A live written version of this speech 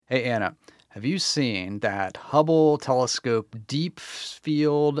Hey, Anna, have you seen that Hubble telescope deep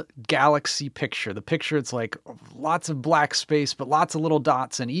field galaxy picture? The picture, it's like lots of black space, but lots of little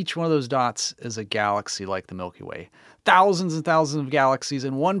dots, and each one of those dots is a galaxy like the Milky Way. Thousands and thousands of galaxies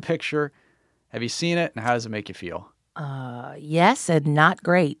in one picture. Have you seen it, and how does it make you feel? Yes, and not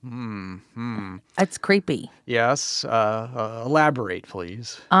great. It's creepy. Yes, elaborate,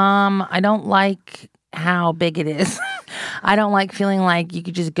 please. I don't like how big it is. I don't like feeling like you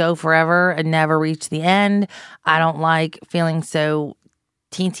could just go forever and never reach the end. I don't like feeling so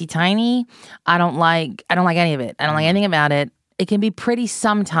teensy tiny. I don't like any of it. I don't like anything about it. It can be pretty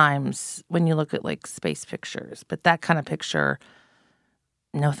sometimes when you look at like space pictures, but that kind of picture,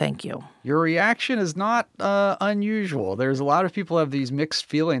 no thank you. Your reaction is not unusual. There's a lot of people have these mixed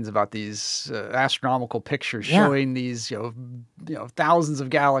feelings about these astronomical pictures showing these, thousands of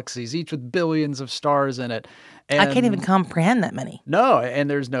galaxies, each with billions of stars in it. And I can't even comprehend that many. No, and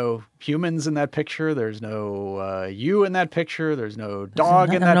there's no humans in that picture. There's no you in that picture. There's no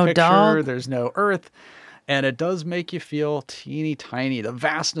dog in that picture. Dog. There's no Earth. And it does make you feel teeny tiny. The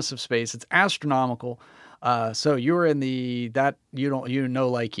vastness of space, it's astronomical. So you're in the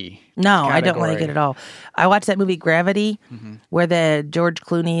likey. No, category. I don't like it at all. I watched that movie Gravity, where the George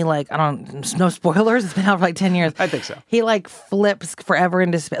Clooney, no spoilers. It's been out for like 10 years. I think so. He flips forever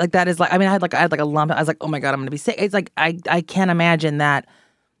into space. Like that is I had a lump. I was like, oh my God, I'm going to be sick. It's like, I can't imagine that.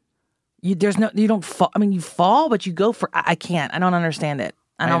 You don't fall. I mean, you fall, but you go for, I can't. I don't understand it.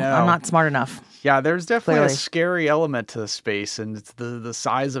 I'm not smart enough. Yeah, there's definitely Clearly. a scary element to space, and it's the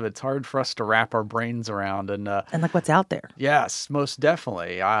size of it's hard for us to wrap our brains around. And what's out there. Yes, most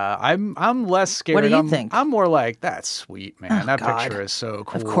definitely. I'm less scared. What do you think? I'm more like, that's sweet, man. That God. picture is so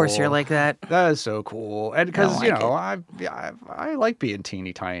cool. Of course you're like that. That is so cool, and because I I like being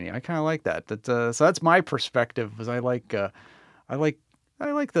teeny tiny. I kind of like that. So that's my perspective. Is I like the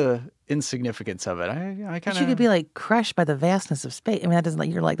insignificance of it. I kind But of. you could be crushed by the vastness of space. I mean, that doesn't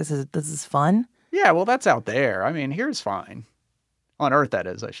you're like, this is fun. Yeah, well, that's out there. I mean, here's fine. On Earth, that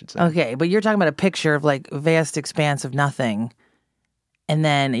is, I should say. Okay, but you're talking about a picture of vast expanse of nothing, and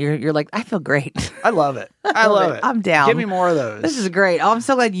then you're like, I feel great. I love it. I love it. I'm down. Give me more of those. This is great. Oh, I'm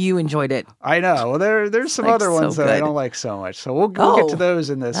so glad you enjoyed it. I know. Well, there's some other ones that I don't like so much. So we'll get to those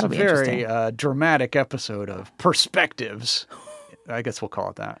in this that'll be very dramatic episode of Perspectives. I guess we'll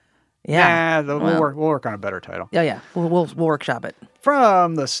call it that. Yeah. We'll work on a better title. Yeah. We'll workshop it.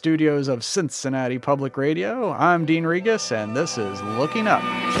 From the studios of Cincinnati Public Radio, I'm Dean Regas, and this is Looking Up.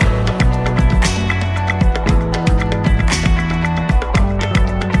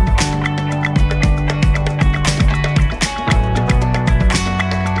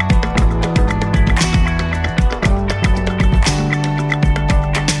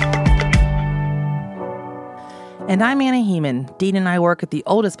 And I'm Anna Heeman. Dean and I work at the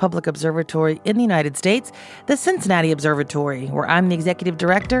oldest public observatory in the United States, the Cincinnati Observatory, where I'm the executive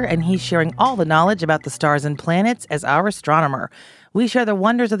director and he's sharing all the knowledge about the stars and planets as our astronomer. We share the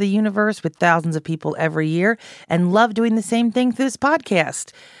wonders of the universe with thousands of people every year and love doing the same thing through this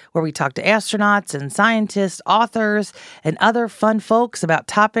podcast, where we talk to astronauts and scientists, authors, and other fun folks about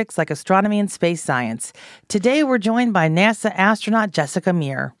topics like astronomy and space science. Today, we're joined by NASA astronaut Jessica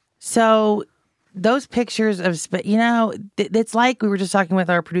Meir. So, those pictures of, it's like we were just talking with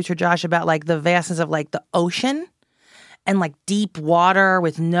our producer Josh about the vastness of the ocean and deep water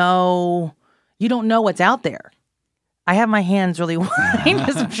with you don't know what's out there. I have my hands really wide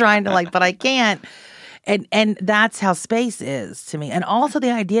because I'm trying to but I can't. And that's how space is to me. And also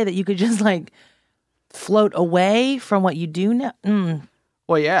the idea that you could just float away from what you do know.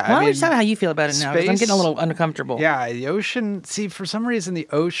 Well, yeah. Why don't we just talk about how you feel about it now? Because I'm getting a little uncomfortable. Yeah, the ocean. See, for some reason, the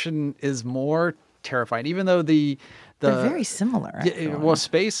ocean is more terrifying, even though they're very similar. Well,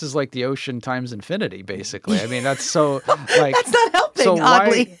 space is like the ocean times infinity, basically. I mean, that's so that's not helping. So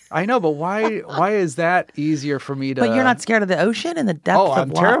oddly, I know, but why is that easier for me to? But you're not scared of the ocean and the depth of water.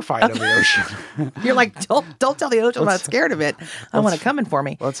 I'm terrified of the ocean. You're like, don't tell the ocean I'm not scared of it. I want it coming for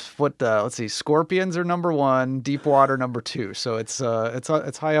me. Let's see. Scorpions are number 1, deep water number 2. So it's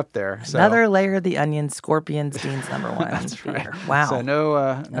high up there. So. Another layer of the onion. Scorpions beans number 1. That's right. Wow. So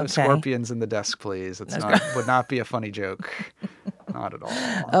no scorpions in the desk, please. Would not be a funny joke. Not at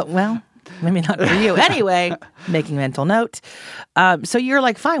all. Well, maybe not for you. Anyway, making mental note. So you're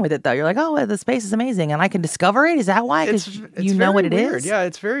fine with it though. You're like, oh, the space is amazing, and I can discover it. Is that why? Because you know what it is. Yeah,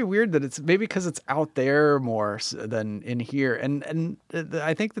 it's very weird that it's maybe because it's out there more than in here, and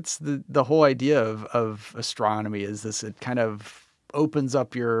I think that's the whole idea of astronomy is this. It kind of opens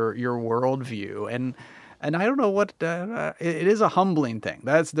up your worldview, and And I don't know what it is a humbling thing.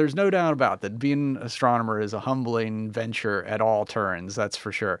 There's no doubt about that. Being an astronomer is a humbling venture at all turns. That's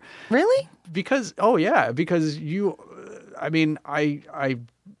for sure. Really? Because I mean, I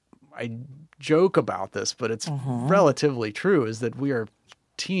joke about this, but it's relatively true. Is that we are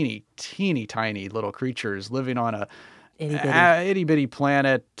teeny tiny little creatures living on a itty bitty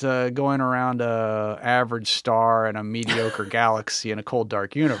planet, going around a average star in a mediocre galaxy in a cold,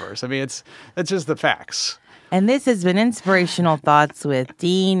 dark universe. I mean, that's just the facts. And this has been Inspirational Thoughts with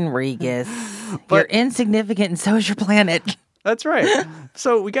Dean Regas. You're insignificant, and so is your planet. That's right.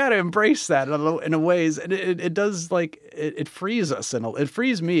 So we got to embrace that in a ways. And it does, like, it frees us, and it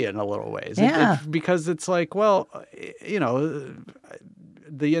frees me in a little ways. Yeah. Because it's like, well, you know,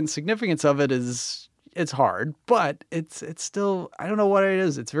 the insignificance of it is, it's hard, but it's still, I don't know what it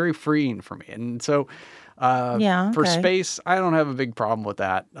is. It's very freeing for me. And so for space, I don't have a big problem with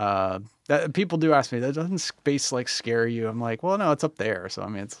that. That people do ask me, that doesn't space like scare you? I'm like, well, no, it's up there. So I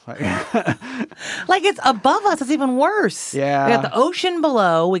mean, it's like like it's above us. It's even worse. Yeah, we got the ocean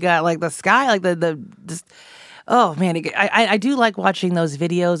below. We got like the sky, like just. Oh man, I do like watching those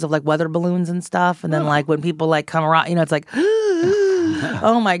videos of like weather balloons and stuff, and then like when people like come around, you know, it's like,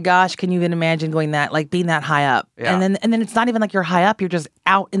 oh my gosh, can you even imagine being that high up? Yeah. And then it's not even like you're high up; you're just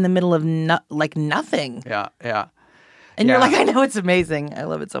out in the middle of nothing. Yeah. And you're like, I know, it's amazing. I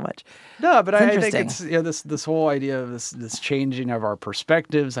love it so much. No, but I think it's, you know, this whole idea of this changing of our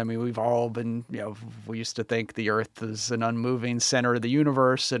perspectives. I mean, we've all been, you know, we used to think the Earth is an unmoving center of the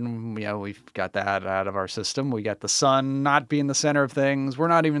universe, and, you know, we've got that out of our system. We got the sun not being the center of things. We're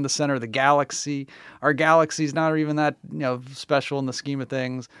not even the center of the galaxy. Our galaxy's not even that, you know, special in the scheme of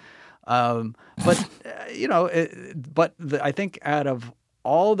things. But you know, I think out of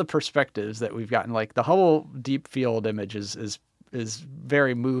all the perspectives that we've gotten, like the Hubble Deep Field image is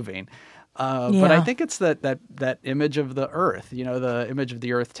very moving. But I think it's that image of the Earth, you know, the image of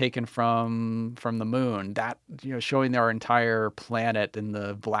the Earth taken from the moon, that, you know, showing our entire planet in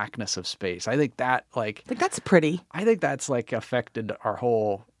the blackness of space. I think that's pretty. I think that's like affected our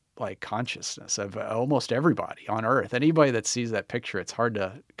whole like consciousness of almost everybody on Earth. Anybody that sees that picture, it's hard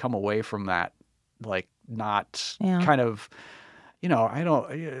to come away from that, like not kind of. You know,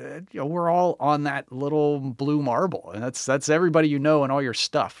 we're all on that little blue marble, and that's everybody you know and all your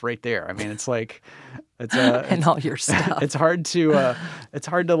stuff right there. I mean, it's like, and all your stuff. It's hard to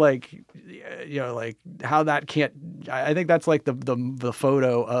like, you know, like how that can't. I think that's like the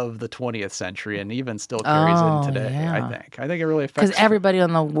photo of the 20th century, and even still carries in today. Yeah. I think it really affects because everybody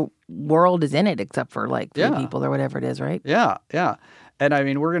on the world is in it except for like 3 people or whatever it is, right? Yeah. And I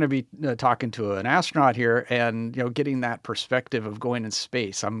mean, we're going to be talking to an astronaut here, and, you know, getting that perspective of going in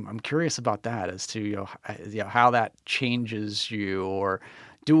space. I'm curious about that, as to you know how that changes you, or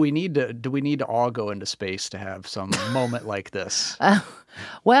do we need to all go into space to have some moment like this?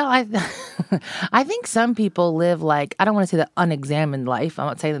 Well, I think some people live like, I don't want to say the unexamined life. I'm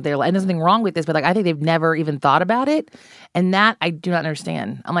not saying that and there's nothing wrong with this, but like I think they've never even thought about it, and that I do not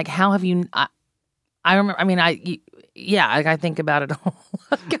understand. I'm like, how have you? I remember. I mean, I think about it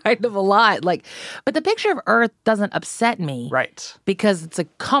kind of a lot. Like, but the picture of Earth doesn't upset me, right? Because it's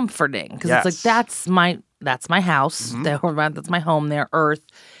like comforting. Because it's like that's my house. Mm-hmm. That's my home there. Earth.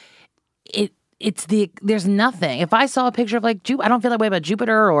 There's nothing. If I saw a picture of like I don't feel that way about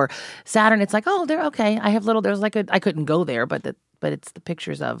Jupiter or Saturn. It's like, oh, they're okay. I have there's like I couldn't go there, but it's the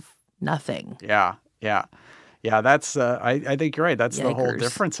pictures of nothing. Yeah, that's. I think you're right. That's the whole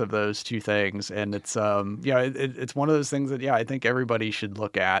difference of those two things, and it's it's one of those things that I think everybody should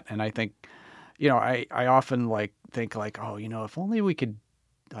look at, and I think, you know, I often like think like, oh, you know, if only we could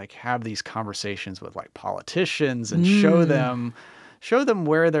like have these conversations with like politicians and show them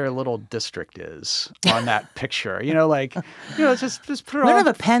where their little district is on that picture. You know, like, you know, just put it all. We don't have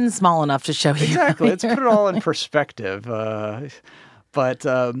a pen small enough to show you. Exactly. Let's put it all in perspective. But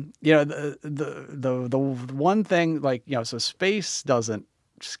you know, the one thing, like, you know, so space doesn't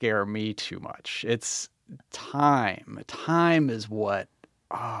scare me too much. It's time. Time is what.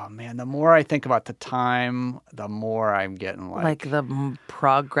 Oh man, the more I think about the time, the more I'm getting like the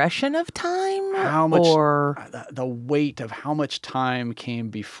progression of time, how much, or the weight of how much time came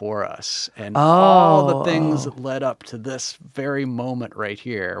before us, and all the things that led up to this very moment right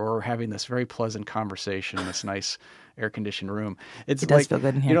here, where we're having this very pleasant conversation in this nice air-conditioned room. It does feel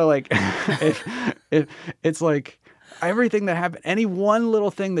good in here. You know, like if it's like everything that happened, any one little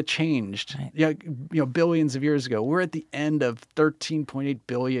thing that changed, right. You know, billions of years ago. We're at the end of 13.8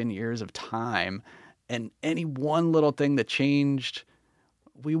 billion years of time, and any one little thing that changed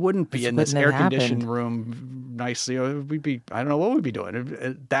we wouldn't be This in this wouldn't have air-conditioned happened. room nicely. We'd be, I don't know what we'd be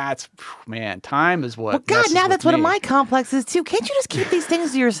doing. That's, man, time is what Well, God, messes now with that's one of me. my complexes too. Can't you just keep these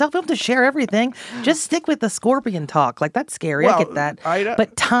things to yourself? You don't have to share everything. Just stick with the scorpion talk. Like, that's scary. I Well, get that. I-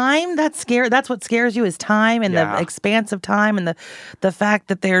 But time, that's scary. That's what scares you is time and Yeah. the expanse of time and the fact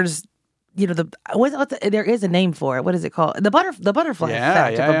that there's, there is a name for it. What is it called? The butterfly Yeah,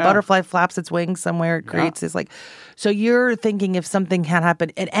 effect. yeah, If a yeah. butterfly flaps its wings somewhere, it creates this like. So you're thinking if something had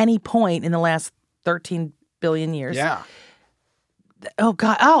happened at any point in the last 13 billion years. Yeah. Oh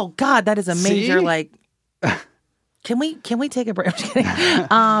God, that is a major See? like. Can we take a break? I'm just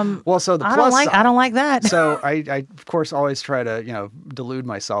kidding. Well, so the I plus don't like that. So I of course always try to delude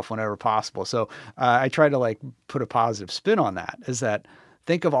myself whenever possible. So I try to like put a positive spin on that. Is that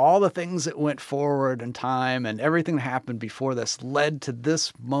think of all the things that went forward in time and everything that happened before this led to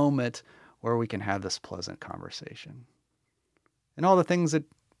this moment where we can have this pleasant conversation, and all the things that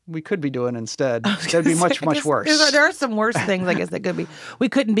we could be doing instead. That'd be much worse. There are some worse things, I guess, that could be. We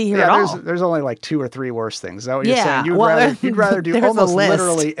couldn't be here at Yeah, all. there's only like 2 or 3 worse things. Is that what you're Yeah, saying? well, You'd rather do there's a almost list.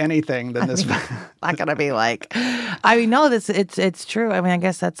 literally anything than this. Not gonna be like. I mean, no, it's true. I mean, I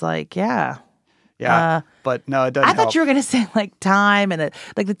guess that's like, yeah. Yeah, but no, it doesn't. I thought help. you were going to say like time and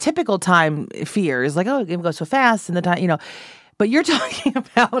the typical time fear is like, oh, it goes so fast and the time, but you're talking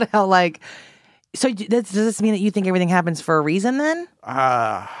about how like, so does this mean that you think everything happens for a reason then?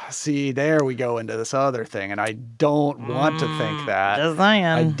 See, there we go into this other thing, and I don't want to think that. Just saying.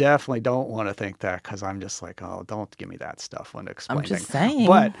 I definitely don't want to think that because I'm just like, oh, don't give me that stuff when explaining. I'm just saying.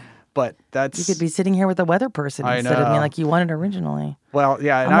 But that's You could be sitting here with a weather person I instead of me know. like you wanted originally. well,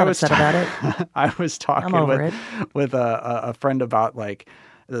 yeah. And I'm I not was upset about it. I was talking I'm over with a friend about like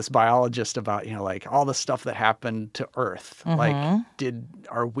this biologist about like all the stuff that happened to Earth. Mm-hmm. Like,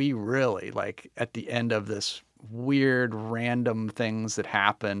 are we really like at the end of this weird random things that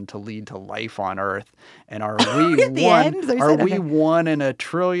happen to lead to life on Earth? And are we At the one? end? So you Are said, we okay. 1 in a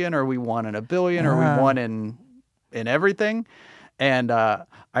trillion? Are we 1 in a billion? Are we 1 in everything? And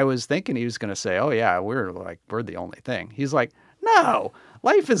I was thinking he was going to say, "Oh yeah, we're the only thing." He's like, "No,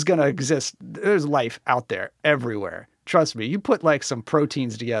 life is going to exist. There's life out there everywhere. Trust me. You put like some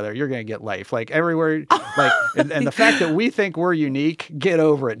proteins together, you're going to get life like everywhere. Like, and the fact that we think we're unique, get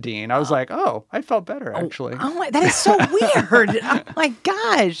over it, Dean." I was like, "Oh, I felt better actually." Oh my, that is so weird. Oh my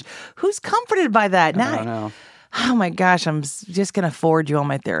gosh. Who's comforted by that? I don't know. Oh my gosh, I'm just going to forward you all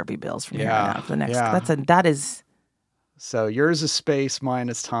my therapy bills from here on out for the next. Yeah. That is. So yours is space, mine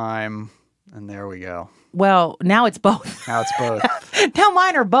is time, and there we go. Well, now it's both. Now it's both. Now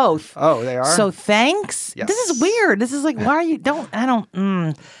mine are both. Oh, they are? So thanks. Yes. This is weird. This is like, why are you, no.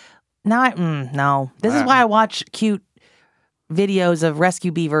 This is Wow. why I watch cute videos of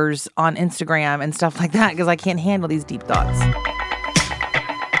rescue beavers on Instagram and stuff like that, because I can't handle these deep thoughts.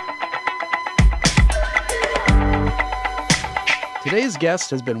 Today's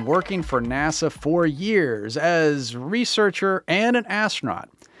guest has been working for NASA for years as researcher and an astronaut.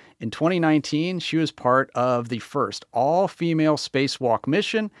 In 2019, she was part of the first all-female spacewalk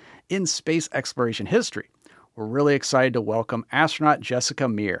mission in space exploration history. We're really excited to welcome astronaut Jessica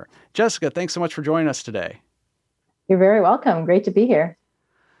Meir. Jessica, thanks so much for joining us today. You're very welcome. Great to be here.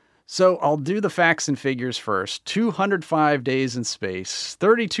 So I'll do the facts and figures first. 205 days in space,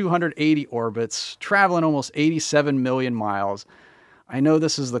 3,280 orbits, traveling almost 87 million miles. I know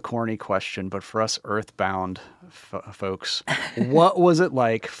this is the corny question, but for us earthbound folks, what was it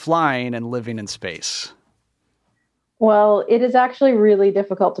like flying and living in space? Well, it is actually really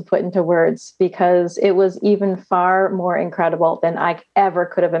difficult to put into words because it was even far more incredible than I ever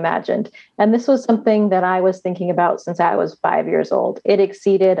could have imagined. And this was something that I was thinking about since I was 5 years old. It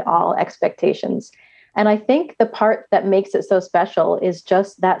exceeded all expectations. And I think the part that makes it so special is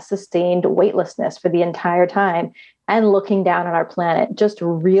just that sustained weightlessness for the entire time and looking down at our planet, just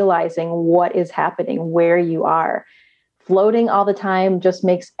realizing what is happening, where you are. Floating all the time just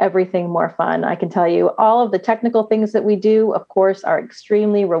makes everything more fun. I can tell you all of the technical things that we do, of course, are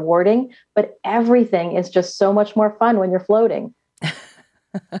extremely rewarding, but everything is just so much more fun when you're floating.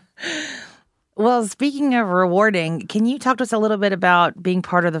 Well, speaking of rewarding, can you talk to us a little bit about being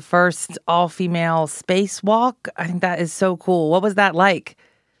part of the first all-female spacewalk? I think that is so cool. What was that like?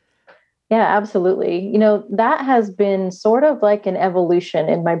 Yeah, absolutely. That has been sort of like an evolution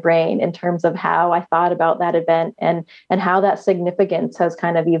in my brain in terms of how I thought about that event and how that significance has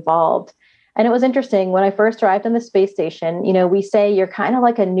kind of evolved. And it was interesting when I first arrived on the space station, we say you're kind of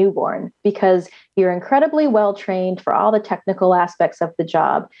like a newborn because you're incredibly well trained for all the technical aspects of the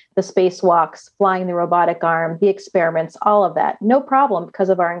job, the spacewalks, flying the robotic arm, the experiments, all of that. No problem because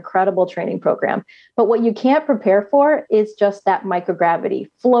of our incredible training program. But what you can't prepare for is just that microgravity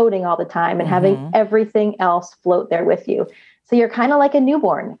floating all the time and having everything else float there with you. So you're kind of like a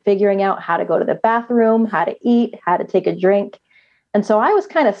newborn, figuring out how to go to the bathroom, how to eat, how to take a drink. And so I was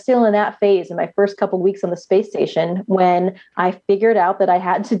kind of still in that phase in my first couple of weeks on the space station when I figured out that I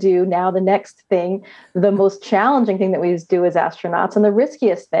had to do now the next thing, the most challenging thing that we do as astronauts and the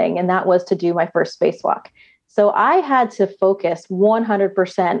riskiest thing, and that was to do my first spacewalk. So I had to focus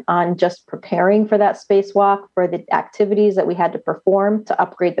 100% on just preparing for that spacewalk, for the activities that we had to perform to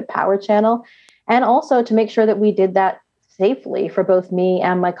upgrade the power channel, and also to make sure that we did that safely for both me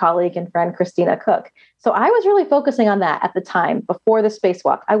and my colleague and friend, Christina Koch. So I was really focusing on that at the time before the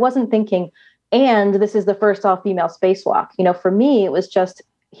spacewalk. I wasn't thinking, and this is the first all-female spacewalk. For me, it was just,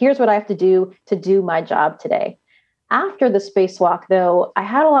 here's what I have to do my job today. After the spacewalk, though, I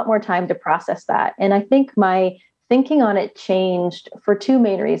had a lot more time to process that. And I think my thinking on it changed for two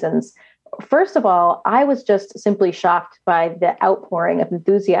main reasons. First of all, I was just simply shocked by the outpouring of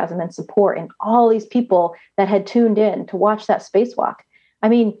enthusiasm and support in all these people that had tuned in to watch that spacewalk. I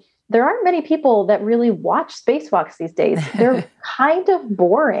mean, there aren't many people that really watch spacewalks these days. They're kind of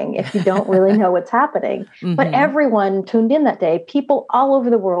boring if you don't really know what's happening. But everyone tuned in that day, people all over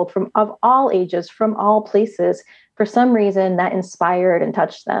the world of all ages, from all places. For some reason, that inspired and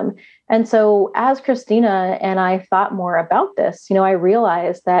touched them. And so as Christina and I thought more about this, I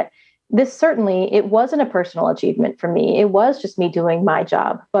realized that this certainly, it wasn't a personal achievement for me. It was just me doing my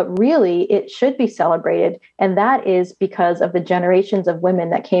job, but really it should be celebrated. And that is because of the generations of women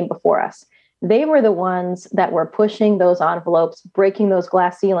that came before us. They were the ones that were pushing those envelopes, breaking those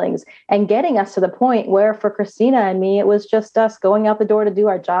glass ceilings, and getting us to the point where for Christina and me, it was just us going out the door to do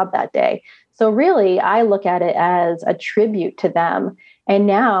our job that day. So really, I look at it as a tribute to them. And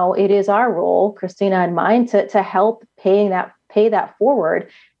now it is our role, Christina and mine, to help pay that forward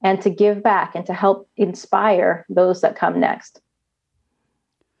and to give back and to help inspire those that come next.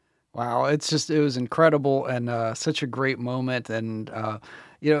 Wow, it was incredible and such a great moment. And,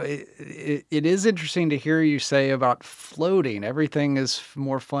 it is interesting to hear you say about floating. Everything is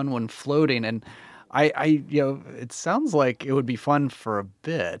more fun when floating. And it sounds like it would be fun for a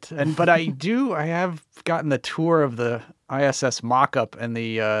bit. But I have gotten the tour of the ISS mock-up and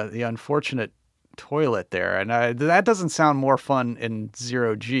the unfortunate toilet there, and that doesn't sound more fun in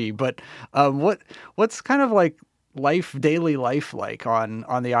 0G. But what's kind of like daily life like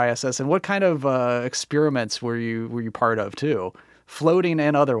on the ISS, and what kind of experiments were you part of too, floating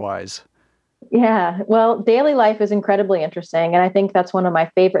and otherwise? Yeah, well, daily life is incredibly interesting, and I think that's one of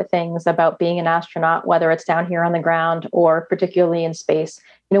my favorite things about being an astronaut, whether it's down here on the ground or particularly in space.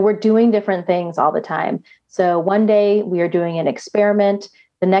 We're doing different things all the time. So one day we are doing an experiment.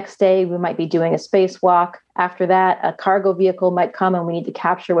 The next day, we might be doing a spacewalk. After that, a cargo vehicle might come and we need to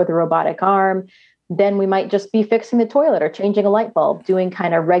capture with a robotic arm. Then we might just be fixing the toilet or changing a light bulb, doing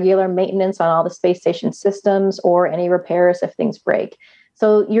kind of regular maintenance on all the space station systems or any repairs if things break.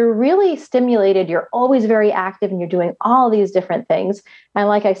 So you're really stimulated. You're always very active and you're doing all these different things. And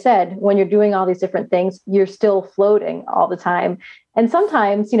like I said, when you're doing all these different things, you're still floating all the time. And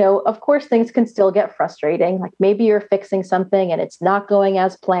sometimes, of course, things can still get frustrating. Like maybe you're fixing something and it's not going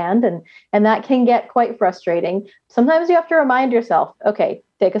as planned. And that can get quite frustrating. Sometimes you have to remind yourself, okay,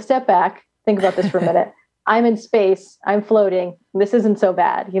 take a step back. Think about this for a minute. I'm in space. I'm floating. This isn't so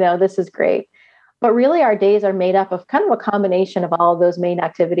bad. This is great. But really, our days are made up of kind of a combination of all of those main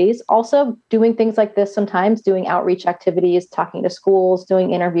activities. Also doing things like this sometimes, doing outreach activities, talking to schools,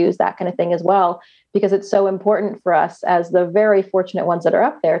 doing interviews, that kind of thing as well, because it's so important for us as the very fortunate ones that are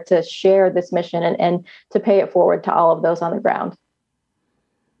up there to share this mission and to pay it forward to all of those on the ground.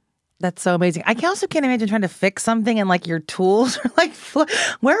 That's so amazing. I also can't imagine trying to fix something and like your tools are like,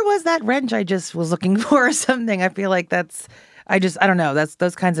 where was that wrench I just was looking for or something? I feel like I don't know. That's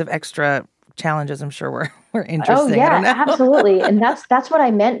those kinds of extra challenges, I'm sure were interesting. Oh yeah, absolutely. And that's what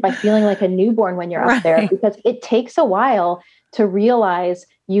I meant by feeling like a newborn when you're up there, because it takes a while to realize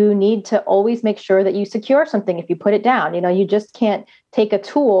you need to always make sure that you secure something if you put it down. You just can't take a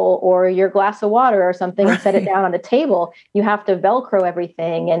tool or your glass of water or something and set it down on a table. You have to Velcro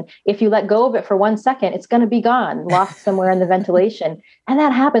everything. And if you let go of it for 1 second, it's going to be gone, lost somewhere in the ventilation. And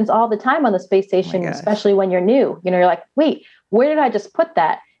that happens all the time on the space station, especially when you're new. You're like, wait, where did I just put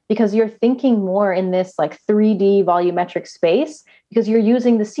that? because you're thinking more in this like 3D volumetric space because you're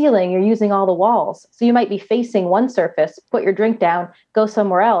using the ceiling, you're using all the walls. So you might be facing one surface, put your drink down, go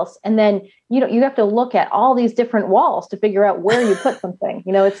somewhere else. And then, you have to look at all these different walls to figure out where you put something.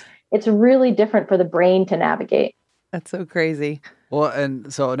 It's really different for the brain to navigate. That's so crazy. Well,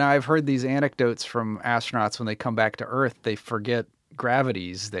 and so now I've heard these anecdotes from astronauts when they come back to Earth, they forget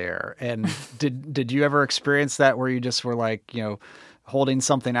gravity's there. And did you ever experience that where you just were like, holding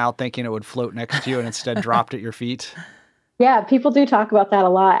something out thinking it would float next to you and instead dropped at your feet? Yeah, people do talk about that a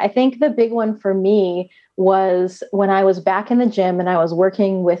lot. I think the big one for me was when I was back in the gym and I was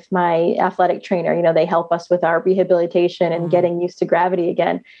working with my athletic trainer. They help us with our rehabilitation and getting used to gravity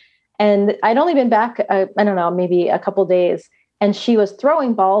again. And I'd only been back, I don't know, maybe a couple days. And she was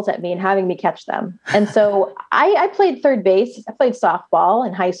throwing balls at me and having me catch them. And so I played third base. I played softball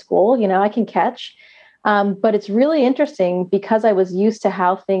in high school. I can catch. But it's really interesting because I was used to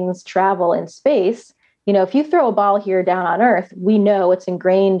how things travel in space. If you throw a ball here down on Earth, we know it's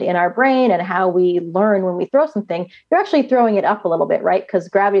ingrained in our brain and how we learn when we throw something. You're actually throwing it up a little bit, right? Because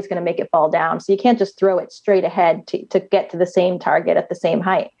gravity is going to make it fall down. So you can't just throw it straight ahead to get to the same target at the same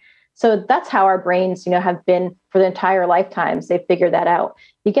height. So that's how our brains, have been for the entire lifetimes. They've figured that out.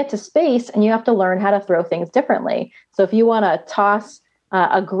 You get to space and you have to learn how to throw things differently. So if you want to toss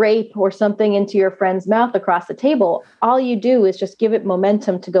a grape or something into your friend's mouth across the table, all you do is just give it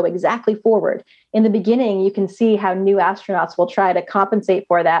momentum to go exactly forward. In the beginning, you can see how new astronauts will try to compensate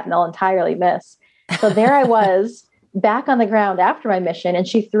for that and they'll entirely miss. So there I was back on the ground after my mission, and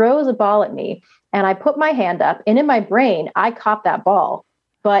she throws a ball at me and I put my hand up, and in my brain, I caught that ball,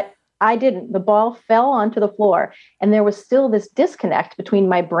 but I didn't. The ball fell onto the floor, and there was still this disconnect between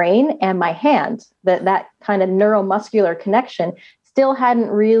my brain and my hand. That kind of neuromuscular connection still hadn't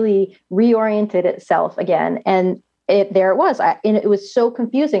really reoriented itself again. And there it was. And it was so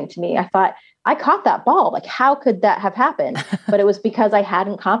confusing to me. I thought, I caught that ball. Like, how could that have happened? But it was because I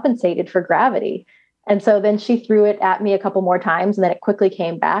hadn't compensated for gravity. And so then she threw it at me a couple more times, and then it quickly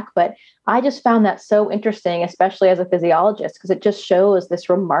came back. But I just found that so interesting, especially as a physiologist, because it just shows this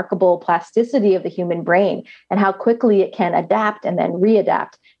remarkable plasticity of the human brain and how quickly it can adapt and then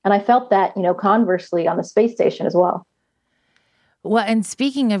readapt. And I felt that, conversely on the space station as well. Well, and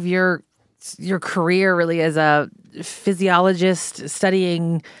speaking of your career really as a physiologist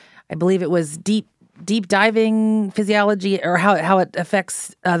studying, I believe it was deep diving physiology, or how it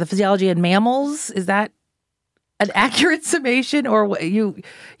affects the physiology in mammals. Is that an accurate summation, or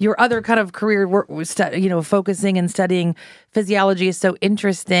your other kind of career work, focusing and studying physiology is so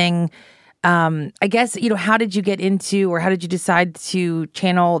interesting? I guess, how did you get into, or how did you decide to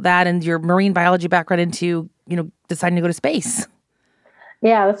channel that and your marine biology background into, deciding to go to space?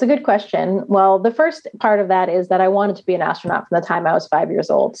 Yeah, that's a good question. Well, the first part of that is that I wanted to be an astronaut from the time I was 5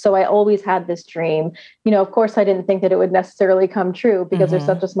 years old. So I always had this dream. Of course, I didn't think that it would necessarily come true because there's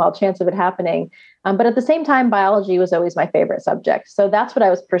such a small chance of it happening. But at the same time, biology was always my favorite subject. So that's what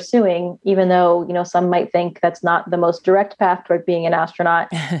I was pursuing, even though, some might think that's not the most direct path toward being an astronaut.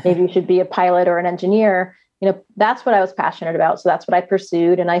 Maybe you should be a pilot or an engineer. That's what I was passionate about. So that's what I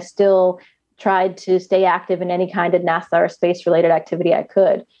pursued. And I still tried to stay active in any kind of NASA or space-related activity I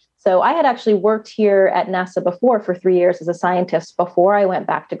could. So I had actually worked here at NASA before for 3 years as a scientist before I went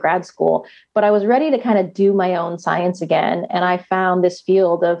back to grad school, but I was ready to kind of do my own science again. And I found this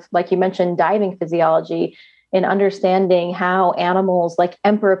field of, like you mentioned, diving physiology, in understanding how animals like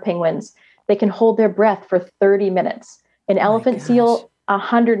emperor penguins, they can hold their breath for 30 minutes. An elephant seal,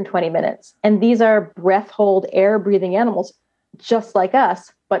 120 minutes. And these are breath hold, air breathing animals just like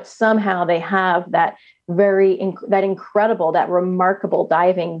us, but somehow they have that incredible, that remarkable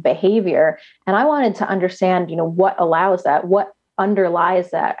diving behavior. And I wanted to understand, what allows that, what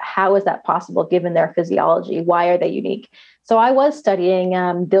underlies that, how is that possible given their physiology? Why are they unique? So I was studying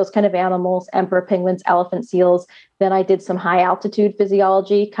those kind of animals, emperor penguins, elephant seals. Then I did some high altitude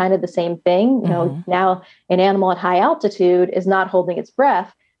physiology, kind of the same thing. Now an animal at high altitude is not holding its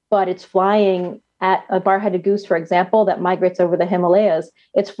breath, but it's flying at a bar-headed goose, for example, that migrates over the Himalayas.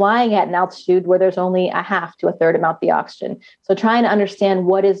 It's flying at an altitude where there's only a half to a third amount of the oxygen. So trying to understand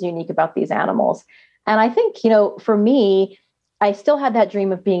what is unique about these animals. And I think, for me, I still had that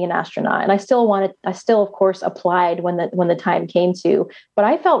dream of being an astronaut, and I still, of course, applied when the time came to, but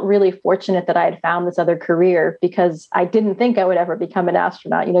I felt really fortunate that I had found this other career because I didn't think I would ever become an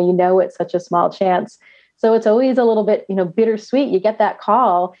astronaut. It's such a small chance. So it's always a little bit, bittersweet. You get that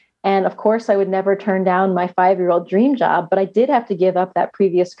call. And of course, I would never turn down my 5-year-old dream job, but I did have to give up that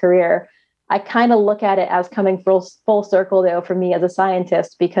previous career. I kind of look at it as coming full circle, though, for me as a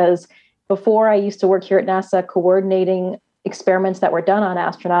scientist, because before I used to work here at NASA coordinating experiments that were done on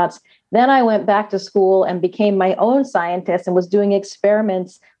astronauts. Then I went back to school and became my own scientist and was doing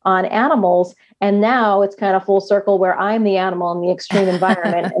experiments on animals. And now it's kind of full circle where I'm the animal in the extreme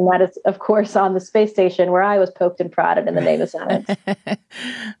environment. And that is, of course, on the space station where I was poked and prodded in the name of science.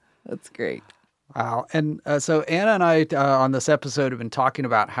 That's great. Wow. And so Anna and I on this episode have been talking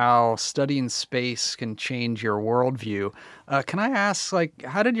about how studying space can change your worldview. Can I ask, like,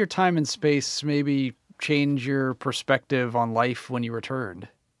 how did your time in space maybe change your perspective on life when you returned?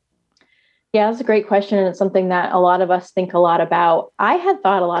 Yeah, that's a great question. And it's something that a lot of us think a lot about. I had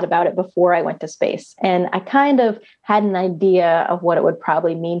thought a lot about it before I went to space. And I kind of had an idea of what it would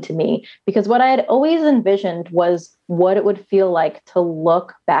probably mean to me, because what I had always envisioned was what it would feel like to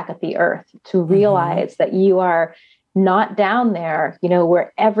look back at the Earth, to realize that you are not down there,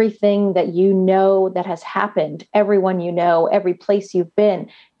 where everything that that has happened, everyone every place you've been,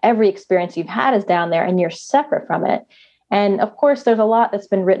 every experience you've had is down there, and you're separate from it. And of course, there's a lot that's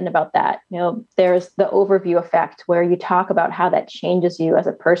been written about that. There's the overview effect where you talk about how that changes you as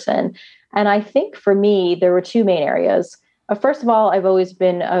a person. And I think for me, there were two main areas. First of all, I've always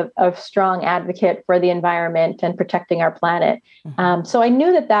been a strong advocate for the environment and protecting our planet. So I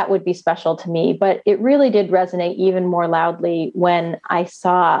knew that would be special to me, but it really did resonate even more loudly when I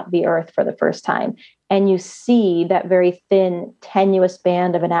saw the Earth for the first time. And you see that very thin, tenuous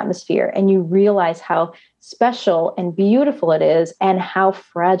band of an atmosphere, and you realize how special and beautiful it is, and how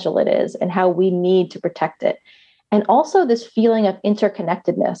fragile it is, and how we need to protect it. And also this feeling of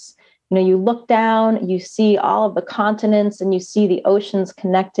interconnectedness. You look down, you see all of the continents, and you see the oceans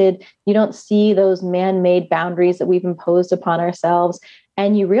connected. You don't see those man-made boundaries that we've imposed upon ourselves.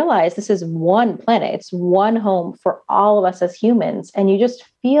 And you realize this is one planet. It's one home for all of us as humans. And you just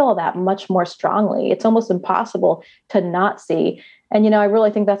feel that much more strongly. It's almost impossible to not see. And, I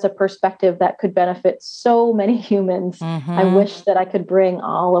really think that's a perspective that could benefit so many humans. I wish that I could bring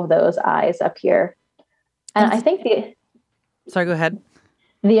all of those eyes up here. And I think Sorry, go ahead.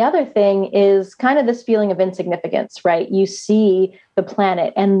 The other thing is kind of this feeling of insignificance, right? You see the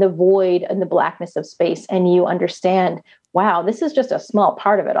planet and the void and the blackness of space, and you understand, wow, this is just a small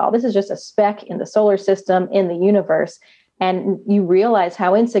part of it all. This is just a speck in the solar system, in the universe. And you realize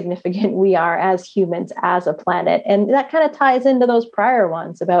how insignificant we are as humans, as a planet. And that kind of ties into those prior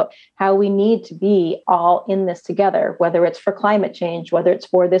ones about how we need to be all in this together, whether it's for climate change, whether it's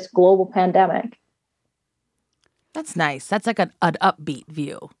for this global pandemic. That's nice. That's like an upbeat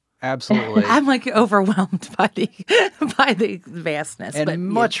view. Absolutely. I'm like overwhelmed by the vastness. And but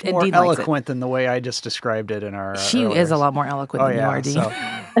much more eloquent than the way I just described it in our She is a lot more eloquent than you are, Dean.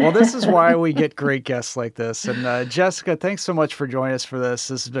 Well, this is why we get great guests like this. And Jessica, thanks so much for joining us for this.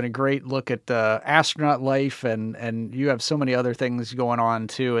 This has been a great look at astronaut life, and you have so many other things going on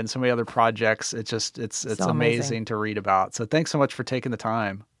too, and so many other projects. It's so amazing to read about. So thanks so much for taking the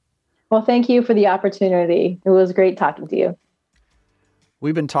time. Well, thank you for the opportunity. It was great talking to you.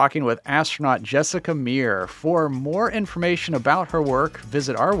 We've been talking with astronaut Jessica Meir. For more information about her work,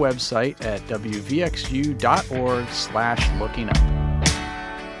 visit our website at wvxu.org/lookingup.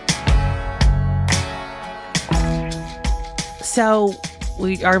 So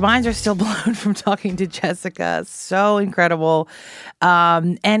our minds are still blown from talking to Jessica. So incredible.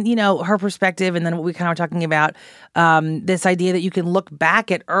 And, her perspective, and then what we kind of were talking about, this idea that you can look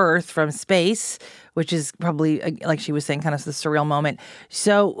back at Earth from space, which is probably, like she was saying, kind of the surreal moment.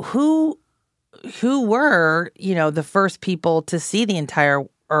 So who were, the first people to see the entire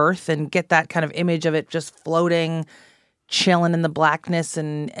Earth and get that kind of image of it just floating, chilling in the blackness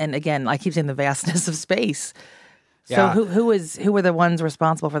and again, I keep saying the vastness of space. Yeah. So who were the ones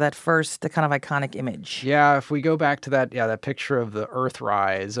responsible for that first, the kind of iconic image? Yeah, if we go back to that picture of the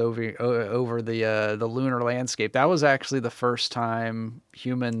Earthrise over the lunar landscape, that was actually the first time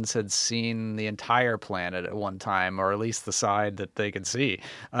humans had seen the entire planet at one time, or at least the side that they could see.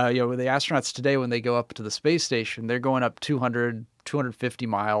 The astronauts today, when they go up to the space station, they're going up 250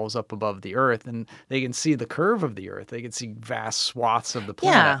 miles up above the Earth, and they can see the curve of the Earth. They can see vast swaths of the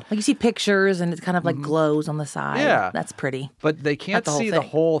planet. Yeah, like you see pictures, and it kind of like glows on the side. Yeah. That's pretty. But they can't see the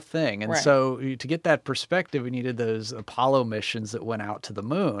whole thing. And right. So to get that perspective, we needed those Apollo missions that went out to the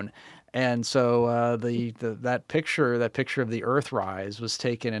moon. And so that picture of the Earthrise was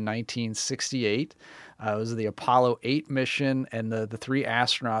taken in 1968. It was the Apollo 8 mission, and the three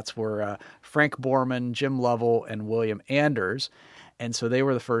astronauts were Frank Borman, Jim Lovell, and William Anders. And so they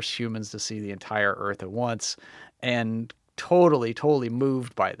were the first humans to see the entire Earth at once. And totally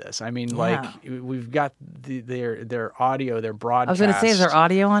moved by this. I mean, like we've got their audio, their broadcast. I was going to say, is there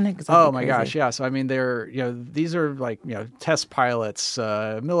audio on it? Oh my gosh, yeah. So I mean, these are like test pilots,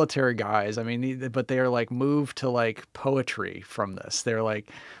 military guys. I mean, but they are like moved to like poetry from this. They're like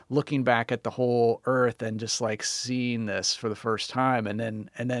looking back at the whole Earth and just like seeing this for the first time, and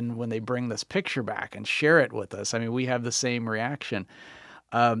then when they bring this picture back and share it with us, I mean, we have the same reaction.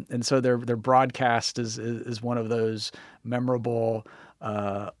 And so their broadcast is one of those memorable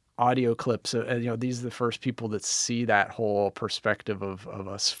audio clips. These are the first people that see that whole perspective of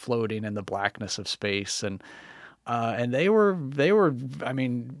us floating in the blackness of space, and they were, I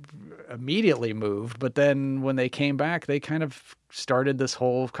mean, immediately moved. But then when they came back, they kind of started this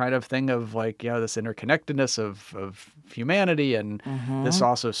whole kind of thing of like, this interconnectedness of humanity. And this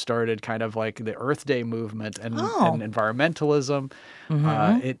also started kind of like the Earth Day movement and environmentalism.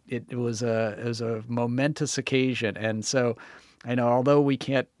 It was a momentous occasion. And so I know, although we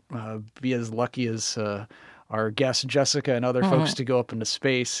can't be as lucky as our guest Jessica and other folks to go up into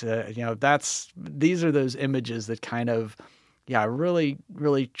space, these are those images that kind of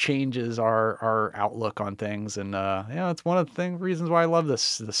really changes our outlook on things. And it's one of the reasons why I love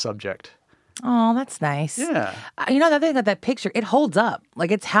this subject. Oh, that's nice. Yeah. The thing about that picture, it holds up.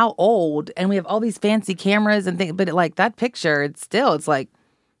 Like, it's how old, and we have all these fancy cameras and things, but that picture, it still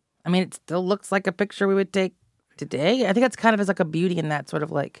looks like a picture we would take today. I think that's kind of as like a beauty in that sort of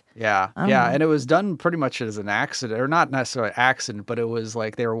like. Yeah. And it was done pretty much as an accident, or not necessarily accident, but it was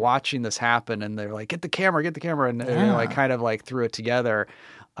like they were watching this happen and they're like, get the camera. And they like kind of like threw it together.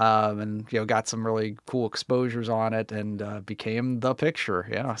 And got some really cool exposures on it, and became the picture.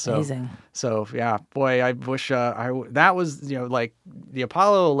 Yeah, so amazing. So yeah, boy, I wish that was like the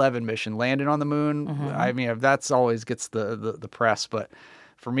Apollo 11 mission landed on the moon. I mean, that's always gets the press, but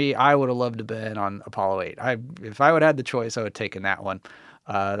for me, I would have loved to have been on Apollo 8. If I would have had the choice, I would have taken that one.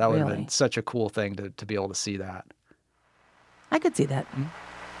 That would have been such a cool thing to be able to see that. I could see that.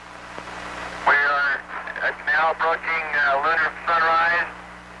 We are now approaching lunar sunrise.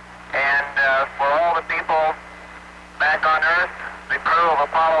 And for all the people back on Earth, the crew of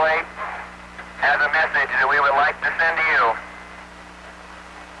Apollo 8 has a message that we would like to send to you.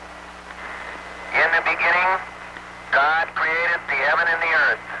 In the beginning, God created the heaven and the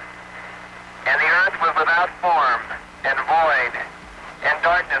earth. And the earth was without form and void, and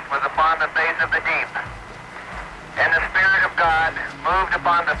darkness was upon the face of the deep. And the Spirit of God moved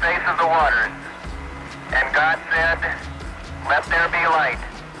upon the face of the waters. And God said, "Let there be light."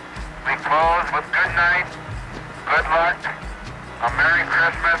 We close with good night, good luck, a Merry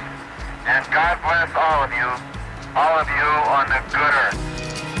Christmas, and God bless all of you on the good earth.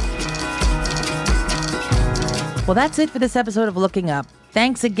 Well, that's it for this episode of Looking Up.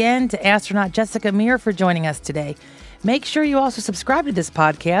 Thanks again to astronaut Jessica Meir for joining us today. Make sure you also subscribe to this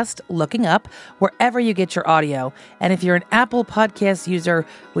podcast, Looking Up, wherever you get your audio. And if you're an Apple Podcast user,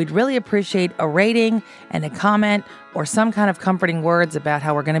 we'd really appreciate a rating and a comment or some kind of comforting words about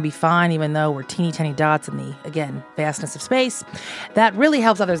how we're going to be fine, even though we're teeny tiny dots in the, again, vastness of space. That really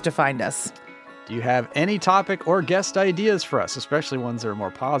helps others to find us. Do you have any topic or guest ideas for us, especially ones that are more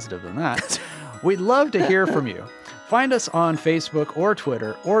positive than that? We'd love to hear from you. Find us on Facebook or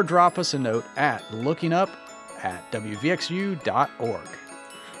Twitter, or drop us a note at lookingup@wvxu.org.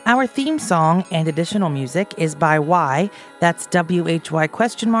 Our theme song and additional music is by Why, that's WHY ?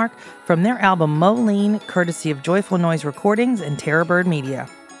 From their album Moline, courtesy of Joyful Noise Recordings and Terrorbird Media.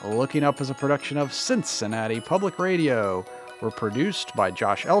 Looking Up is a production of Cincinnati Public Radio. We're produced by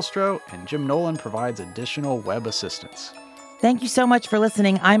Josh Elstro, and Jim Nolan provides additional web assistance. Thank you so much for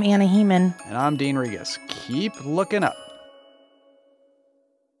listening. I'm Anna Heeman. And I'm Dean Regas. Keep looking up.